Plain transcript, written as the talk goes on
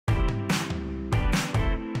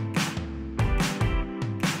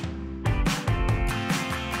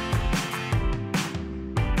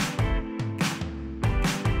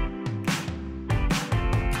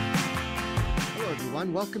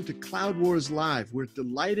everyone. Welcome to Cloud Wars Live. We're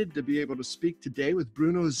delighted to be able to speak today with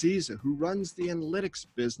Bruno Ziza, who runs the analytics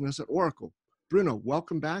business at Oracle. Bruno,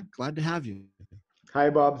 welcome back. Glad to have you. Hi,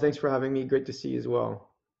 Bob. Thanks for having me. Great to see you as well.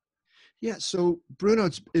 Yeah, so Bruno,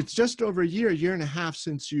 it's just over a year and a half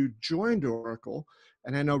since you joined Oracle.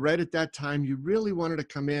 And I know right at that time, you really wanted to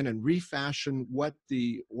come in and refashion what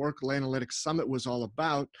the Oracle Analytics Summit was all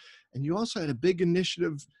about. And you also had a big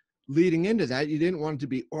initiative leading into that. You didn't want it to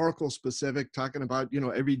be Oracle specific, talking about,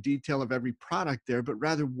 every detail of every product there, but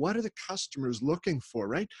rather what are the customers looking for,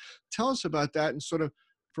 right? Tell us about that and sort of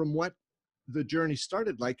from what the journey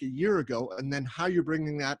started like a year ago, and then how you're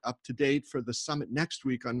bringing that up to date for the summit next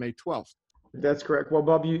week on May 12th. That's correct. Well,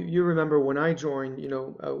 Bob, you remember when I joined,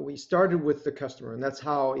 we started with the customer, and that's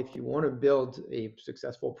how, if you want to build a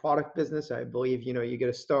successful product business, I believe, you got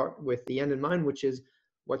to start with the end in mind, which is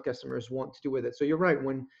what customers want to do with it. So you're right.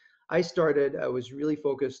 When I started, I was really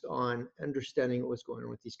focused on understanding what was going on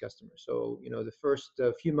with these customers. So, the first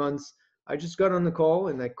few months, I just got on the call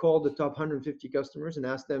and I called the top 150 customers and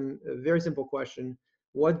asked them a very simple question: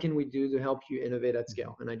 what can we do to help you innovate at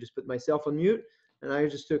scale? And I just put myself on mute and I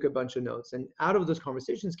just took a bunch of notes. And out of those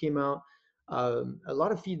conversations came out a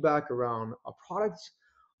lot of feedback around our products,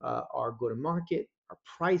 our go-to-market, our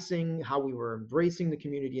pricing, how we were embracing the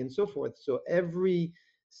community, and so forth. So every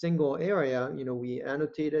single area, we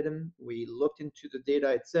annotated them, we looked into the data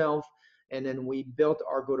itself, and then we built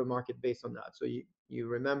our go-to-market based on that. So you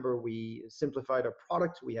remember we simplified our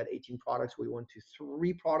products. We had 18 products. We went to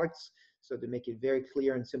 3 products. So to make it very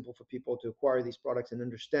clear and simple for people to acquire these products and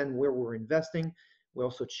understand where we're investing. We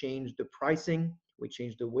also changed the pricing. We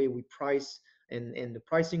changed the way we price and the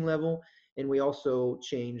pricing level. And we also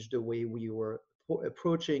changed the way we were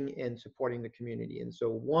approaching and supporting the community. And so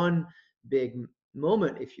one big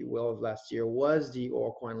moment, if you will, of last year was the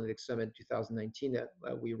Oracle Analytics Summit 2019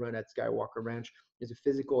 that we run at Skywalker Ranch. It's a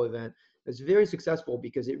physical event. It's very successful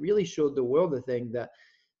because it really showed the world the thing that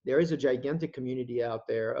there is a gigantic community out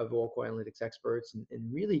there of Oracle Analytics experts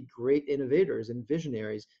and really great innovators and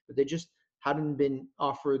visionaries, but they just hadn't been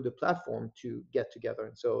offered the platform to get together.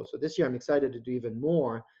 And so this year I'm excited to do even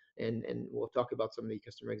more. And we'll talk about some of the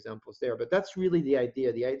customer examples there. But that's really the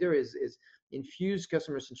idea. The idea is infuse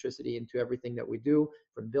customer centricity into everything that we do,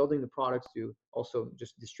 from building the products to also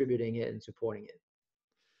just distributing it and supporting it.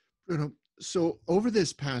 Bruno, so over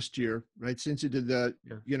this past year, right, since you did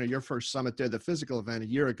your first summit there, the physical event a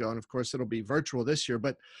year ago, and of course it'll be virtual this year,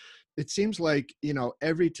 but it seems like,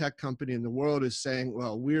 every tech company in the world is saying,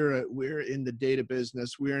 well, we're in the data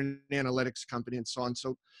business, we're an analytics company, and so on.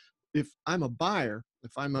 So if I'm a buyer,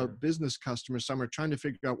 if I'm a business customer somewhere trying to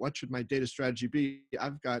figure out what should my data strategy be,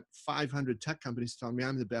 I've got 500 tech companies telling me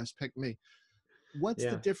I'm the best, pick me. What's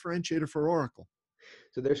the differentiator for Oracle?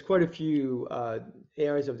 So there's quite a few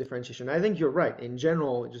areas of differentiation. I think you're right. In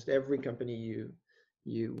general, just every company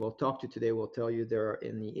you will talk to today will tell you they're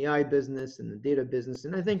in the AI business and the data business.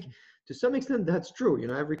 And I think to some extent that's true.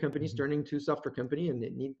 Every company is turning to a software company and they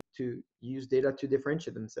need to use data to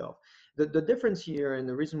differentiate themselves. The difference here, and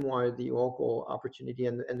the reason why the Oracle opportunity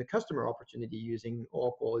and the customer opportunity using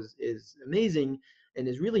Oracle is amazing and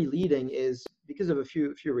is really leading, is because of a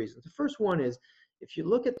few reasons. The first one is, if you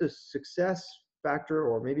look at the success factor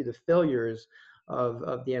or maybe the failures of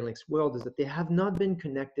the analytics world, is that they have not been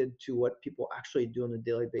connected to what people actually do on a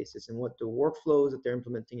daily basis and what the workflows that they're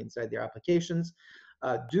implementing inside their applications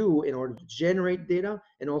do in order to generate data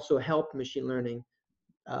and also help machine learning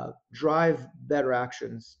drive better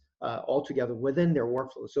actions altogether within their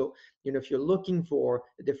workflow. So, if you're looking for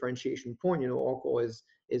a differentiation point, Oracle is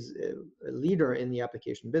a leader in the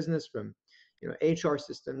application business, from HR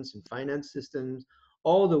systems and finance systems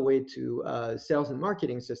all the way to sales and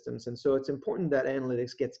marketing systems. And so it's important that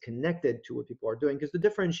analytics gets connected to what people are doing, because the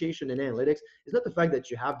differentiation in analytics is not the fact that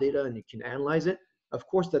you have data and you can analyze it. Of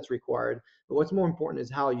course, that's required. But what's more important is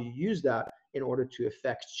how you use that in order to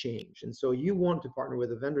affect change. And so you want to partner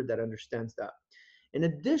with a vendor that understands that. And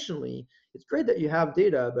additionally, it's great that you have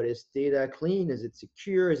data, but is data clean? Is it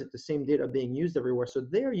secure? Is it the same data being used everywhere? So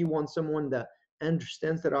there you want someone that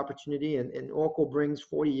understands that opportunity, and Oracle brings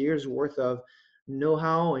 40 years worth of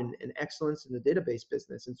know-how and excellence in the database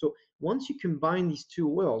business. And so once you combine these two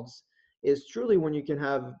worlds, is truly when you can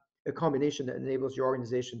have a combination that enables your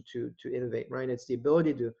organization to innovate, right? It's the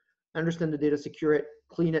ability to understand the data, secure it,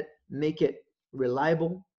 clean it, make it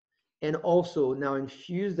reliable, and also now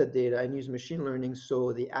infuse that data and use machine learning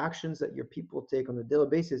so the actions that your people take on a daily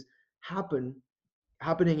basis happening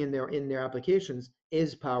in their applications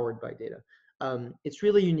is powered by data. It's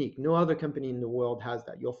really unique. No other company in the world has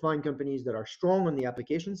that. You'll find companies that are strong on the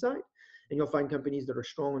application side, and you'll find companies that are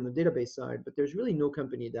strong on the database side, but there's really no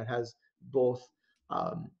company that has both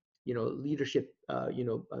leadership,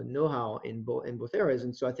 know-how in both areas.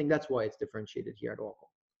 And so I think that's why it's differentiated here at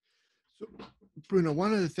Oracle. So, Bruno,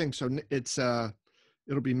 one of the things, so it's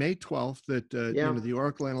it'll be May 12th that Yeah, the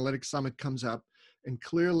Oracle Analytics Summit comes up, and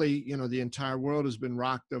clearly, the entire world has been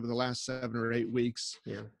rocked over the last 7 or 8 weeks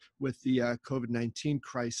yeah, with the COVID-19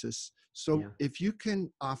 crisis. So, yeah, if you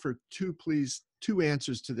can offer two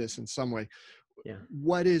answers to this in some way, yeah.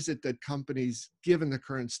 what is it that companies, given the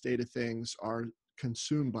current state of things, are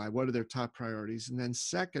consumed by? What are their top priorities? And then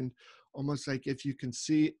second, almost like if you can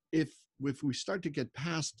see if we start to get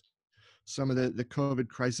past some of the COVID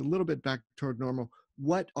crisis a little bit back toward normal,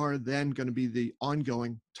 what are then going to be the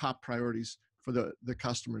ongoing top priorities for the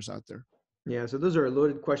customers out there? Yeah, so those are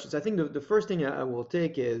loaded questions. I think the first thing I will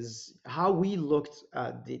take is how we looked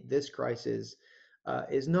at this crisis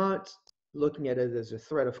is not looking at it as a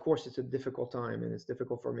threat. Of course, it's a difficult time and it's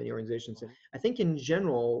difficult for many organizations. I think in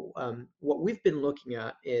general, what we've been looking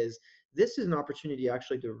at is this is an opportunity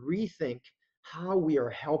actually to rethink how we are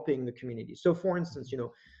helping the community. So for instance,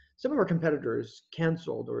 some of our competitors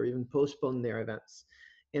canceled or even postponed their events.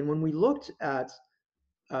 And when we looked at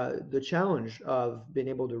the challenge of being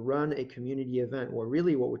able to run a community event, where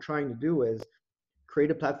really what we're trying to do is create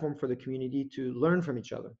a platform for the community to learn from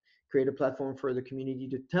each other, create a platform for the community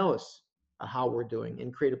to tell us how we're doing,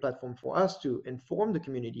 and create a platform for us to inform the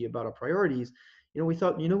community about our priorities. We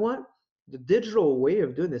thought, you know what? The digital way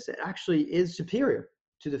of doing this, it actually is superior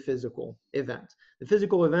to the physical event. The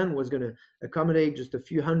physical event was going to accommodate just a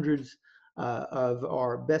few hundreds of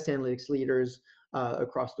our best analytics leaders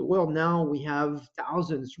across the world. Now we have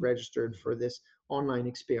thousands registered for this online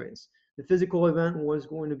experience. The physical event was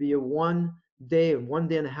going to be a 1 day and 1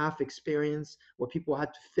 day and a half experience where people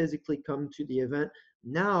had to physically come to the event.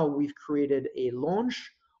 Now we've created a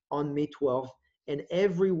launch on May 12th, and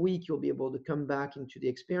every week you'll be able to come back into the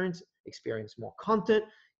experience more content,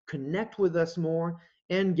 connect with us more,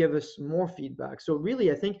 and give us more feedback. So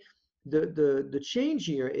really, I think the change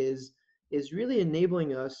here is really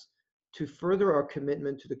enabling us to further our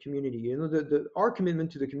commitment to the community. Our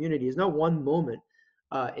commitment to the community is not one moment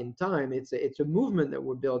in time. It's a movement that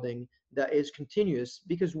we're building that is continuous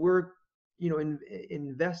because we're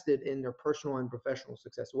invested in their personal and professional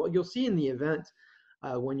success. What you'll see in the event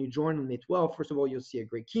when you join on May 12th, first of all, you'll see a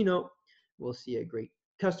great keynote. We'll see a great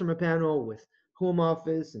customer panel with Home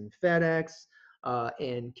Office and FedEx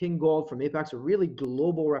and King Gold from Apex, a really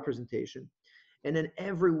global representation. And then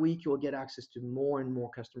every week you'll get access to more and more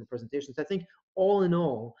customer presentations. I think all in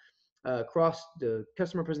all, across the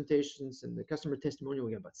customer presentations and the customer testimonial,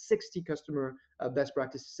 we have about 60 customer best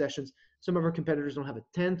practice sessions. Some of our competitors don't have a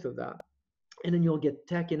tenth of that. And then you'll get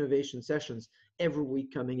tech innovation sessions every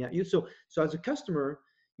week coming at you. So as a customer,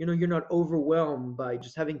 you're not overwhelmed by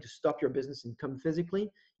just having to stop your business and come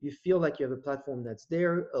physically. You feel like you have a platform that's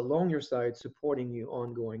there along your side supporting you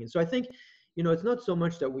ongoing. And so I think, it's not so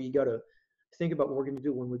much that we got to think about what we're going to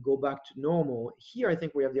do when we go back to normal. Here, I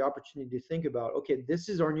think we have the opportunity to think about, okay, this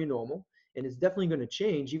is our new normal, and it's definitely going to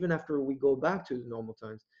change even after we go back to the normal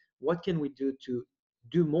times. What can we do to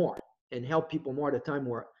do more and help people more at a time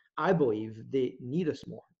where I believe they need us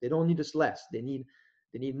more? They don't need us less. They need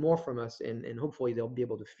more from us, and hopefully they'll be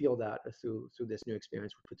able to feel that through this new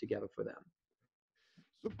experience we put together for them.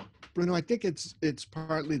 So, Bruno, I think it's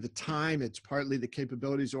partly the time, it's partly the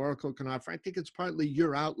capabilities Oracle can offer. I think it's partly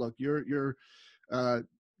your outlook, your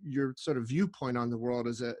sort of viewpoint on the world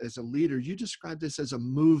as a leader. You describe this as a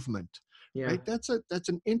movement, Yeah. right? That's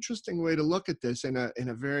an interesting way to look at this in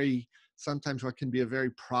a very, sometimes what can be a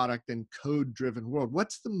very product and code driven world.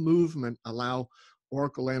 What's the movement allow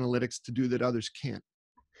Oracle Analytics to do that others can't?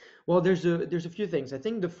 Well, there's a few things. I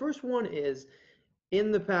think the first one is,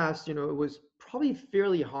 in the past, it was probably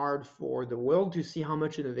fairly hard for the world to see how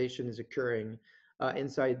much innovation is occurring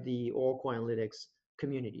inside the Oracle Analytics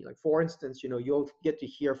community. Like, for instance, you'll get to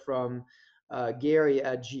hear from Gary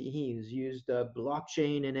at GE, who's used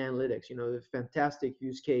blockchain and analytics, a fantastic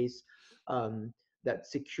use case that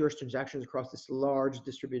secures transactions across this large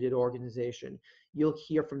distributed organization. You'll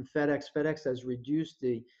hear from FedEx. FedEx has reduced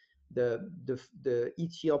the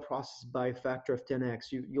ETL process by a factor of 10x.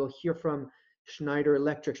 You'll hear from Schneider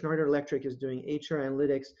Electric. Schneider Electric is doing HR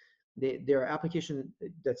analytics. Their application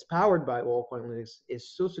that's powered by Oracle Analytics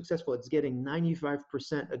is so successful, it's getting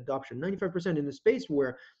 95% adoption. 95% in the space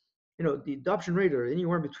where the adoption rate are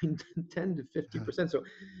anywhere between 10 to 50%.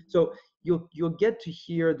 So you'll get to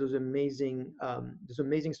hear those amazing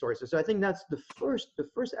stories. So I think that's the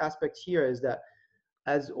first aspect here, is that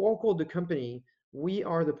as Oracle, the company, we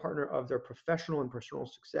are the partner of their professional and personal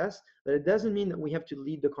success, but it doesn't mean that we have to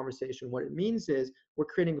lead the conversation. What it means is we're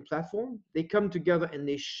creating a platform. They come together and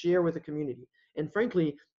they share with the community. And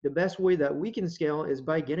frankly, the best way that we can scale is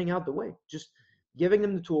by getting out the way, just giving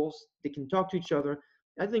them the tools. They can talk to each other.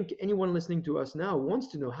 I think anyone listening to us now wants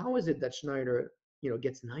to know, how is it that Schneider,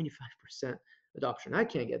 gets 95% adoption? I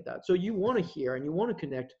can't get that. So you want to hear and you want to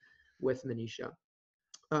connect with Manisha.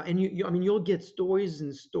 And I mean, you'll get stories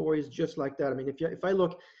and stories just like that. I mean, if I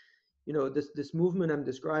look, this movement I'm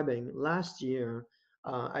describing last year,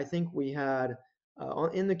 I think we had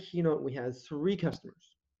in the keynote we had 3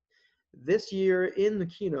 customers. This year in the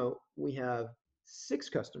keynote we have 6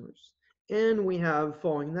 customers, and we have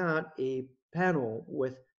following that a panel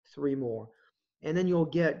with 3 more, and then you'll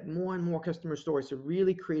get more and more customer stories. So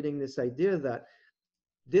really creating this idea that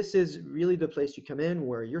this is really the place you come in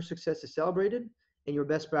where your success is celebrated and your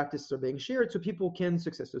best practices are being shared so people can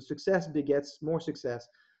success. So success begets more success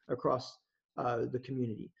across the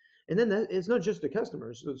community. And then it's not just the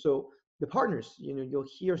customers. So the partners, you'll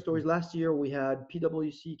hear stories. Last year we had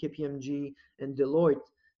PwC, KPMG, and Deloitte.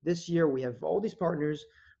 This year we have all these partners,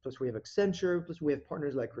 plus we have Accenture, plus we have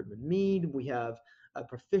partners like Goodman Mead, we have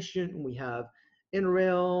Proficient, we have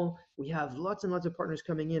InRail, we have lots and lots of partners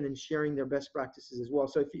coming in and sharing their best practices as well.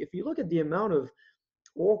 So if you look at the amount of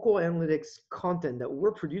Oracle Analytics content that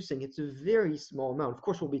we're producing, it's a very small amount. Of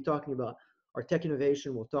course, we'll be talking about our tech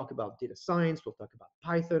innovation. We'll talk about data science. We'll talk about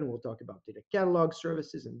Python. We'll talk about data catalog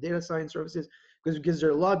services and data science services, because there's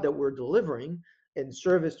a lot that we're delivering in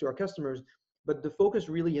service to our customers. But the focus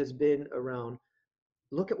really has been around,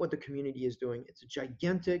 look at what the community is doing. It's a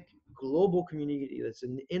gigantic global community that's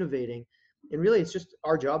innovating. And really, it's just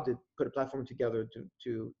our job to put a platform together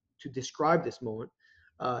to describe this moment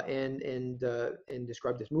and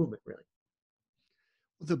describe this movement, really.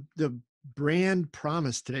 The brand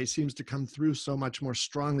promise today seems to come through so much more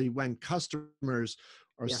strongly when customers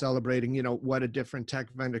are celebrating, what a different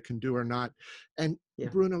tech vendor can do or not. And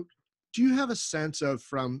Bruno, do you have a sense of,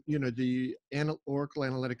 from, the Oracle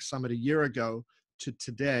Analytics Summit a year ago to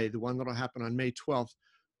today, the one that'll happen on May 12th,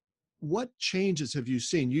 what changes have you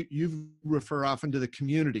seen? You refer often to the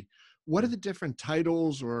community. What are the different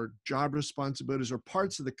titles or job responsibilities or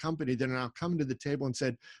parts of the company that are now coming to the table and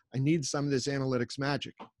said, I need some of this analytics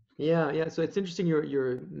magic? Yeah. So it's interesting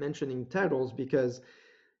you're mentioning titles, because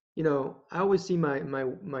I always see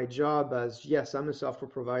my job as, yes, I'm a software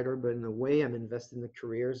provider, but in a way I'm invested in the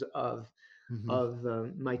careers of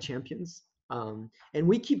my champions. And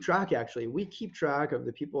we keep track, actually. We keep track of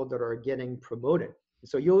the people that are getting promoted.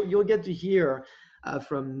 So you'll get to hear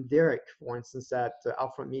from Derek, for instance, at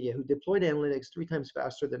Outfront Media, who deployed analytics 3 times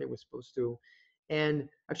faster than it was supposed to, and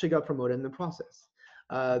actually got promoted in the process.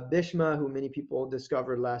 Bishma, who many people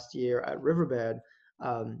discovered last year at Riverbed,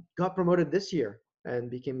 got promoted this year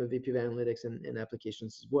and became a VP of Analytics and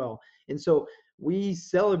Applications as well. And so we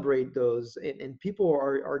celebrate those, and people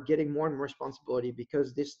are getting more and more responsibility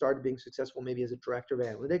because they started being successful maybe as a director of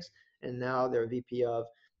analytics, and now they're a VP of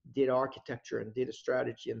data architecture and data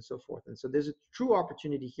strategy and so forth. And so there's a true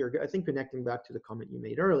opportunity here, I think, connecting back to the comment you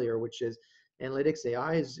made earlier, which is analytics,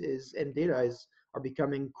 AI and data are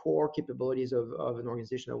becoming core capabilities of an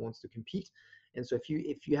organization that wants to compete. And so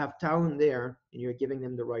if you have talent there and you're giving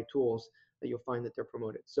them the right tools, that you'll find that they're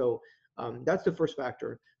promoted. So that's the first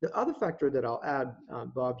factor. The other factor that I'll add,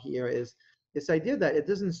 Bob, here is this idea that it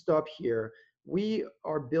doesn't stop here. We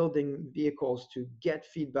are building vehicles to get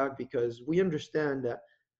feedback, because we understand that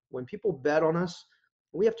when people bet on us,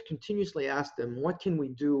 we have to continuously ask them, what can we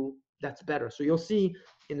do that's better? So you'll see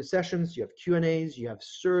in the sessions, you have Q&As, you have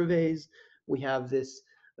surveys. We have this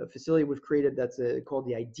facility we've created that's called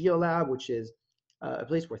the Idea Lab, which is a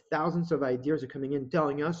place where thousands of ideas are coming in,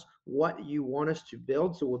 telling us what you want us to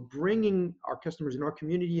build. So we're bringing our customers in our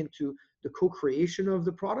community into the co-creation of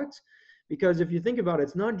the product. Because if you think about it,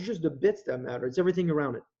 it's not just the bits that matter, it's everything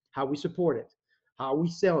around it, how we support it, how we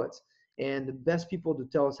sell it. And the best people to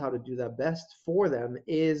tell us how to do that best for them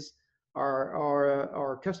is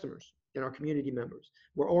our customers and our community members.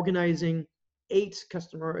 We're organizing 8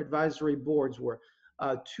 customer advisory boards, where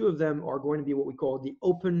 2 of them are going to be what we call the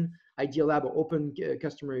Open Idea Lab, or Open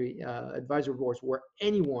Customer Advisory Boards, where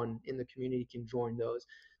anyone in the community can join those.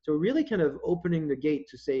 So really kind of opening the gate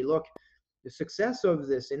to say, look, the success of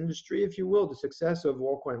this industry, if you will, the success of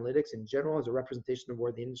Oracle Analytics in general as a representation of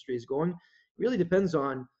where the industry is going, really depends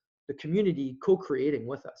on the community co-creating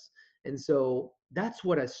with us. And so that's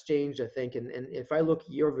what has changed, I think. And if I look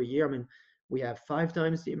year over year, I mean, we have 5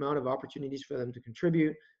 times the amount of opportunities for them to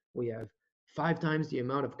contribute. We have 5 times the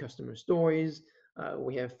amount of customer stories.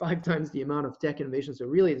 We have 5 times the amount of tech innovation. So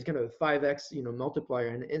really, it's kind of a 5x, multiplier,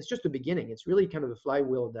 and it's just the beginning. It's really kind of a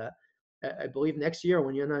flywheel that I believe next year,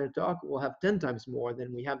 when you and I talk, we'll have 10 times more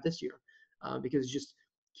than we have this year, because it just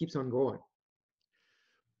keeps on growing.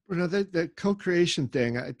 You know, the co-creation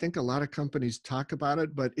thing, I think a lot of companies talk about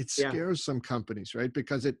it, but it Yeah, scares some companies, right?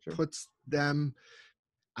 Because it sure. puts them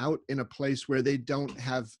out in a place where they don't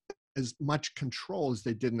have as much control as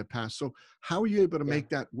they did in the past. So how are you able to Yeah. make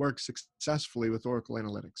that work successfully with Oracle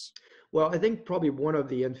Analytics? Well, I think probably one of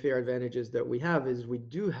the unfair advantages that we have is we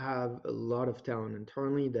do have a lot of talent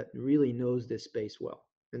internally that really knows this space well.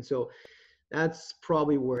 And so that's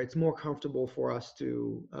probably where it's more comfortable for us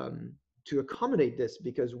to accommodate this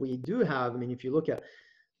because we do have, I mean, if you look at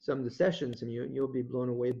some of the sessions and you'll be blown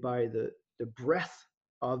away by the breadth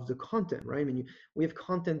of the content, right? I mean, we have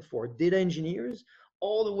content for data engineers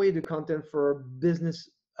all the way to content for business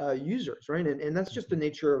users, right? And that's just the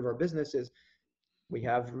nature of our business is we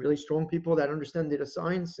have really strong people that understand data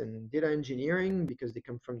science and data engineering because they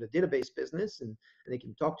come from the database business and they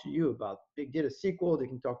can talk to you about big data SQL. They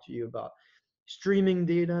can talk to you about streaming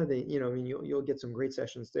data. I mean, you'll get some great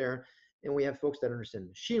sessions there. And we have folks that understand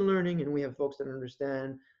machine learning, and we have folks that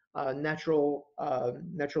understand natural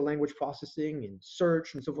language processing and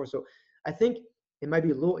search and so forth. So I think it might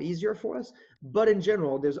be a little easier for us, but in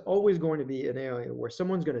general, there's always going to be an area where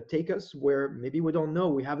someone's going to take us where maybe we don't know,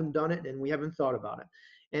 we haven't done it, and we haven't thought about it.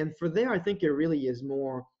 And for there, I think it really is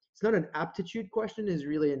more. It's not an aptitude question; it's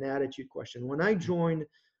really an attitude question. When I joined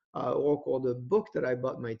Oracle, the book that I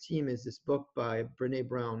bought my team is this book by Brene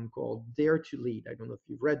Brown called Dare to Lead. I don't know if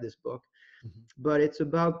you've read this book, Mhm. but it's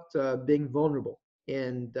about being vulnerable.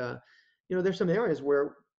 And there's some areas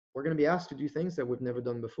where we're going to be asked to do things that we've never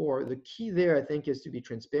done before. The key there, I think, is to be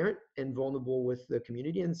transparent and vulnerable with the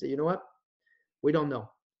community and say, you know what, we don't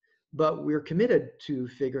know, but we're committed to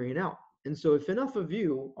figuring it out. And so if enough of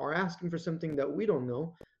you are asking for something that we don't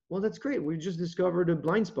know, well, that's great. We've just discovered a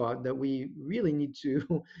blind spot that we really need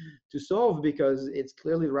to to solve because it's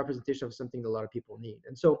clearly the representation of something that a lot of people need.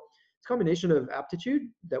 And so it's a combination of aptitude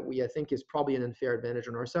that I think is probably an unfair advantage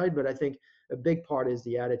on our side, but I think a big part is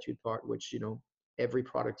the attitude part, which every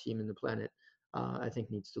product team in the planet I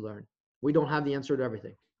think needs to learn. We don't have the answer to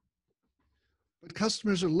everything. But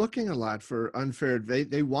customers are looking a lot for unfair.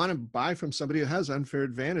 They want to buy from somebody who has unfair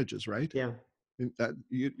advantages, right? Yeah. That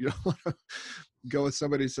you don't want to go with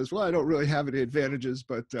somebody who says, "Well, I don't really have any advantages,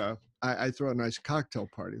 but I throw a nice cocktail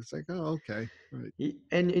party." It's like, oh, okay, right.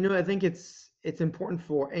 And I think it's important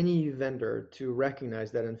for any vendor to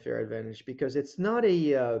recognize that unfair advantage because it's not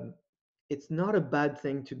a bad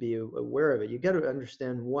thing to be aware of it. You got to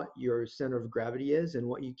understand what your center of gravity is and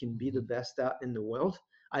what you can be the Mhm. best at in the world.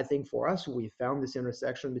 I think for us, we found this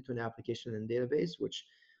intersection between application and database, which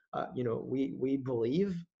we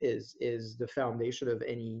believe is the foundation of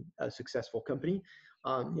any successful company.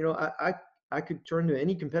 I could turn to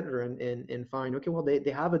any competitor and find, okay, well,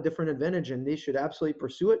 they have a different advantage and they should absolutely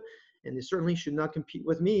pursue it. And they certainly should not compete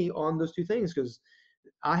with me on those two things because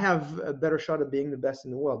I have a better shot at being the best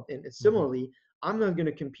in the world. And Mhm. similarly, I'm not going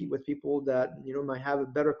to compete with people that might have a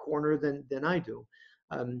better corner than I do.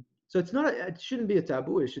 So it shouldn't be a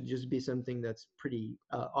taboo. It should just be something that's pretty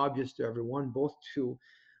obvious to everyone, both to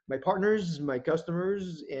my partners, my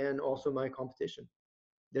customers, and also my competition.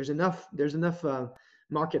 There's enough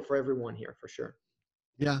market for everyone here for sure.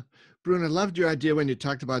 Yeah, Bruno, I loved your idea when you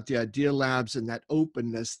talked about the idea labs and that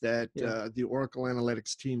openness that Yeah, the Oracle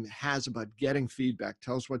Analytics team has about getting feedback.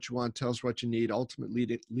 Tell us what you want, tell us what you need,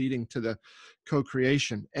 ultimately leading to the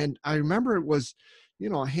co-creation. And I remember it was,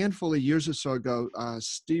 a handful of years or so ago,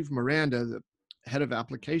 Steve Miranda, the head of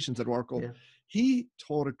applications at Oracle, yeah, he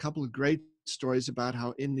told a couple of great stories about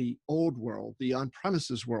how in the old world, the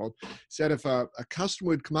on-premises world, said if a customer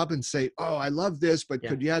would come up and say, "Oh, I love this, but yeah.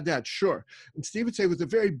 could you add that?" Sure. And Steve would say, with the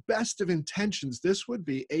very best of intentions, this would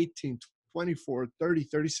be 18, 24, 30,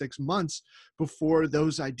 36 months before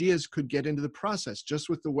those ideas could get into the process, just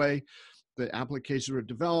with the way the applications were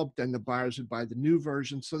developed and the buyers would buy the new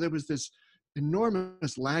version. So there was this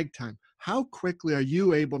enormous lag time. How quickly are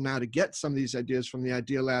you able now to get some of these ideas from the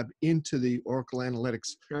Idea Lab into the Oracle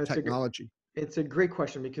Analytics No, technology? it's a great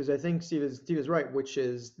question because I think Steve is right, which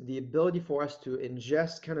is the ability for us to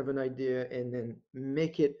ingest kind of an idea and then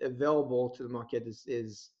make it available to the market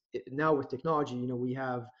now with technology. We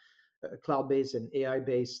have a cloud-based and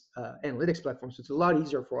AI-based analytics platform, so it's a lot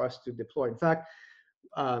easier for us to deploy. In fact,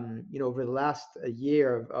 over the last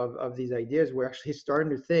year of these ideas, we're actually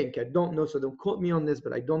starting to think, I don't know, so don't quote me on this,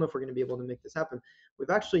 but I don't know if we're going to be able to make this happen. We've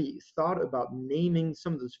actually thought about naming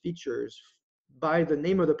some of those features by the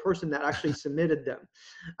name of the person that actually submitted them.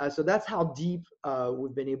 So that's how deep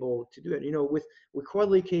we've been able to do it. With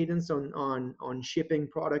quarterly cadence on shipping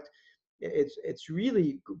product, it's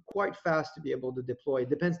really quite fast to be able to deploy. It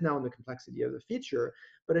depends now on the complexity of the feature,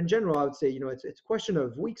 but in general, I would say it's a question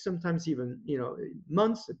of weeks, sometimes even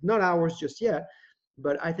months, not hours just yet.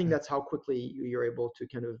 But I think that's how quickly you're able to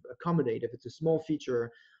kind of accommodate. If it's a small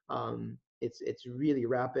feature, it's really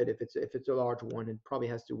rapid. If it's a large one, it probably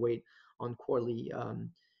has to wait on quarterly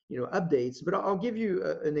updates. But I'll give you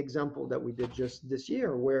an example that we did just this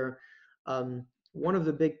year, where one of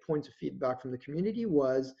the big points of feedback from the community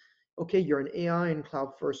was, okay, you're an AI and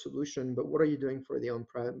cloud first solution, but what are you doing for the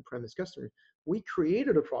on-premise customer? We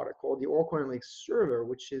created a product called the Oracle Analytics Server,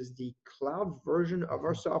 which is the cloud version of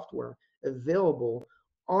our software available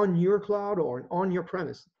on your cloud or on your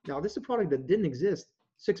premise. Now, this is a product that didn't exist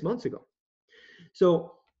 6 months ago.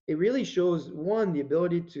 So it really shows, one, the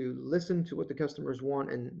ability to listen to what the customers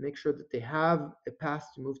want and make sure that they have a path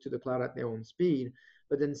to move to the cloud at their own speed.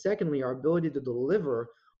 But then secondly, our ability to deliver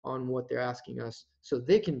on what they're asking us so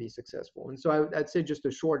they can be successful. And so I'd say just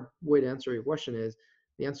a short way to answer your question is,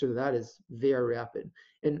 the answer to that is very rapid.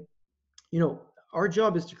 And our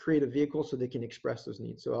job is to create a vehicle so they can express those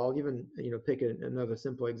needs. So I'll even pick another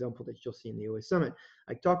simple example that you'll see in the OA Summit.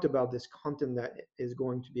 I talked about this content that is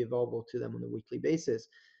going to be available to them on a weekly basis.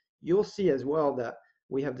 You'll see as well that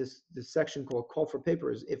we have this section called Call for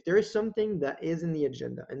Papers. If there is something that is in the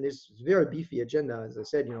agenda, and this very beefy agenda, as I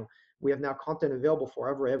said, we have now content available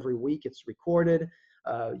forever, every week. It's recorded.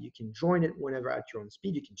 You can join it whenever at your own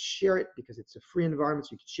speed. You can share it because it's a free environment,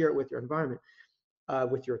 so you can share it with your environment,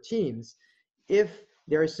 with your teams. If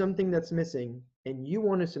there is something that's missing and you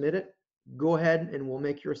want to submit it, go ahead and we'll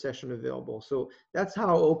make your session available. So that's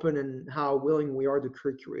how open and how willing we are to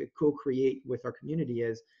co-create with our community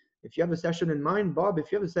is. If you have a session in mind, Bob,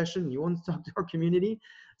 if you have a session you want to talk to our community,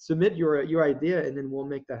 submit your idea and then we'll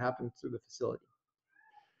make that happen through the facility.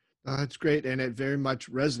 That's great. And it very much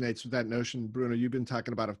resonates with that notion, Bruno, you've been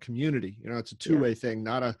talking about, of community. It's a two-way thing,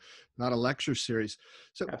 not a lecture series.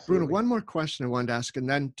 So Absolutely. Bruno, one more question I wanted to ask, and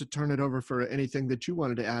then to turn it over for anything that you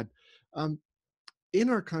wanted to add. In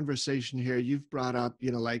our conversation here, you've brought up,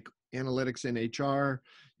 like analytics in HR.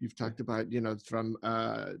 You've talked about, from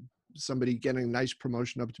somebody getting a nice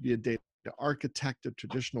promotion up to be a data architect, of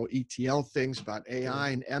traditional ETL things about AI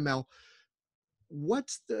and ML.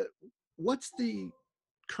 What's the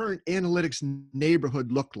current analytics neighborhood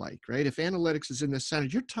look like, right? If analytics is in the center,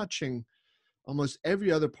 you're touching almost every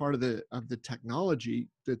other part of the technology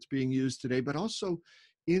that's being used today, but also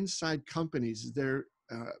inside companies. Is there,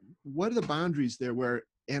 what are the boundaries there where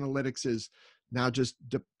analytics is now just,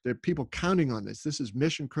 there are people counting on this? This is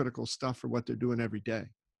mission critical stuff for what they're doing every day.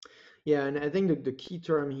 Yeah, and I think that the key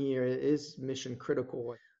term here is mission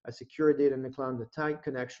critical. A secure data in the cloud, the tight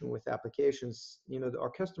connection with applications. Our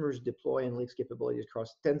customers deploy analytics capabilities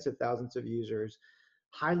across tens of thousands of users,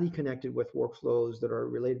 highly connected with workflows that are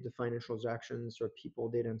related to financial transactions or people,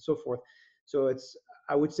 data, and so forth. So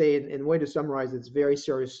I would say, in a way to summarize, it's very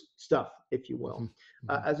serious stuff, if you will,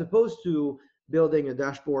 as opposed to building a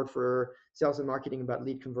dashboard for sales and marketing about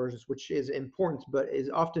lead conversions, which is important, but is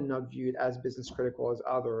often not viewed as business critical as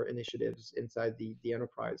other initiatives inside the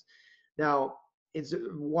enterprise. Now, it's a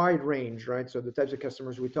wide range, right? So the types of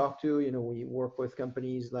customers we talk to, we work with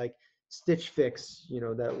companies like Stitch Fix,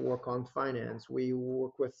 that work on finance. We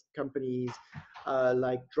work with companies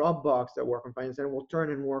like Dropbox that work on finance, and we'll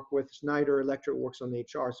turn and work with Schneider Electric, works on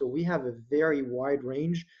HR. So we have a very wide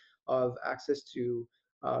range of access to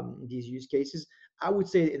these use cases. I would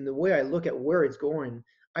say, in the way I look at where it's going,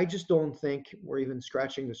 I just don't think we're even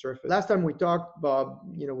scratching the surface. Last time we talked, Bob,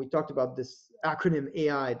 we talked about this acronym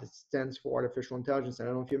AI that stands for artificial intelligence. And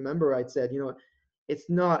I don't know if you remember, I'd said, it's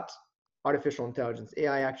not artificial intelligence.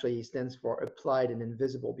 AI actually stands for applied and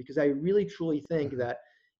invisible, because I really truly think that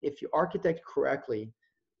if you architect correctly,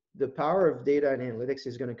 the power of data and analytics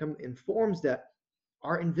is going to come in forms that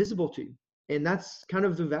are invisible to you. And that's kind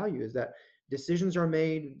of the value, is that decisions are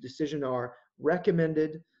made, decisions are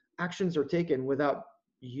recommended, actions are taken without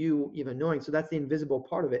you even knowing. So that's the invisible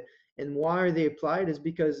part of it. And why are they applied is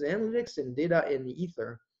because analytics and data in the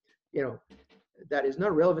ether, that is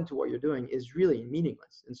not relevant to what you're doing, is really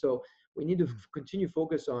meaningless. And so we need to continue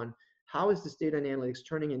focus on how is this data and analytics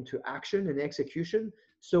turning into action and execution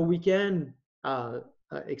so we can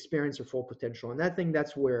experience our full potential. And I think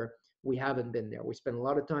that's where we haven't been there. We spent a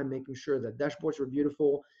lot of time making sure that dashboards were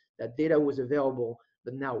beautiful, that data was available,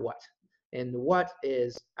 but now what? And the what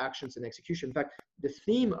is actions and execution. In fact, the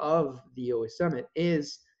theme of the OA Summit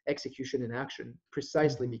is execution and action,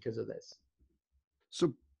 precisely because of this.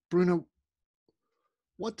 So, Bruno,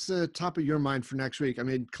 what's the top of your mind for next week? I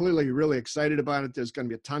mean, clearly you're really excited about it. There's going to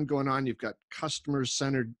be a ton going on. You've got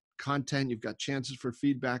customer-centered content. You've got chances for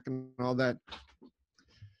feedback and all that.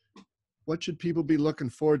 What should people be looking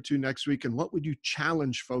forward to next week? And what would you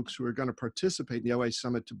challenge folks who are going to participate in the OA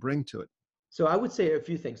Summit to bring to it? So I would say a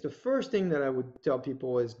few things. The first thing that I would tell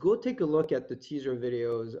people is go take a look at the teaser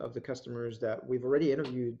videos of the customers that we've already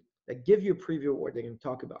interviewed that give you a preview of what they're going to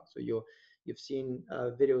talk about. So you've seen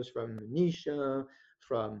videos from Nisha,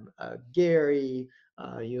 from Gary,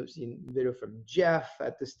 you've seen video from Jeff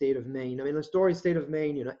at the State of Maine. I mean, the story State of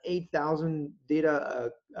Maine, 8,000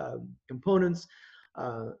 data components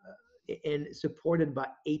uh, and supported by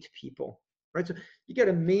 8 people. Right, so you get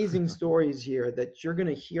amazing stories here that you're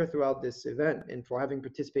going to hear throughout this event. And for having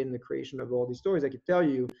participated in the creation of all these stories, I can tell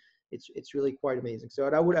you, it's really quite amazing. So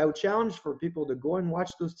I would challenge for people to go and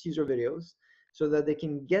watch those teaser videos so that they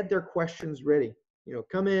can get their questions ready.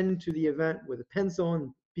 Come into the event with a pencil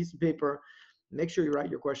and piece of paper. Make sure you write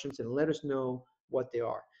your questions and let us know what they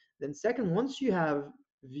are. Then second, once you have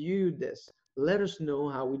viewed this, let us know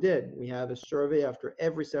how we did. We have a survey after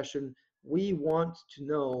every session. We want to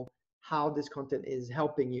know how this content is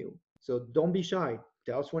helping you. So don't be shy.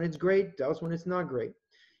 Tell us when it's great. Tell us when it's not great.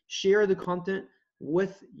 Share the content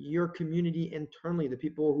with your community internally, the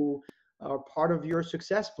people who are part of your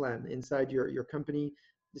success plan inside your company.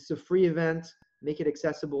 This is a free event. Make it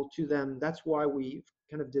accessible to them. That's why we've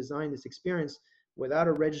kind of designed this experience without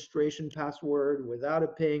a registration password, without a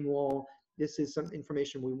paying wall. This is some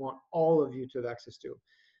information we want all of you to have access to.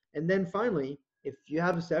 And then finally, if you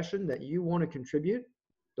have a session that you want to contribute,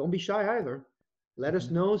 don't be shy either. Let us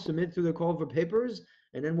know, submit through the call for papers,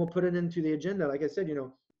 and then we'll put it into the agenda. Like I said,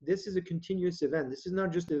 this is a continuous event. This is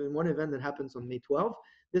not just one event that happens on May 12th.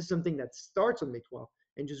 This is something that starts on May 12th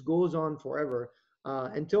and just goes on forever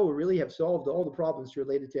until we really have solved all the problems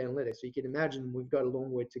related to analytics. So you can imagine we've got a long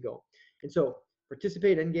way to go. And so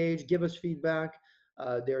participate, engage, give us feedback.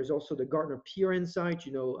 There's also the Gartner Peer Insight.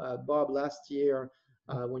 Bob, last year,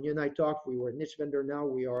 when you and I talked, we were a niche vendor. Now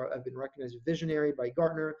have been recognized as a visionary by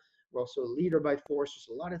Gartner. We're also a leader by Forrester.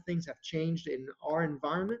 So a lot of things have changed in our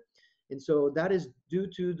environment. And so that is due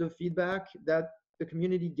to the feedback that the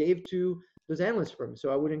community gave to those analyst firms.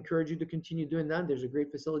 So I would encourage you to continue doing that. There's a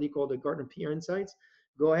great facility called the Gartner Peer Insights.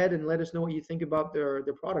 Go ahead and let us know what you think about their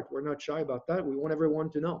product. We're not shy about that. We want everyone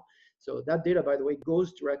to know. So that data, by the way,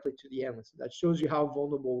 goes directly to the analyst. That shows you how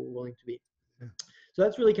vulnerable we're willing to be. Yeah. So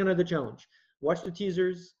that's really kind of the challenge. Watch the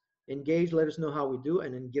teasers, engage, let us know how we do,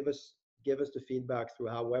 and then give us the feedback through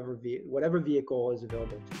whatever vehicle is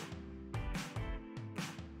available to you.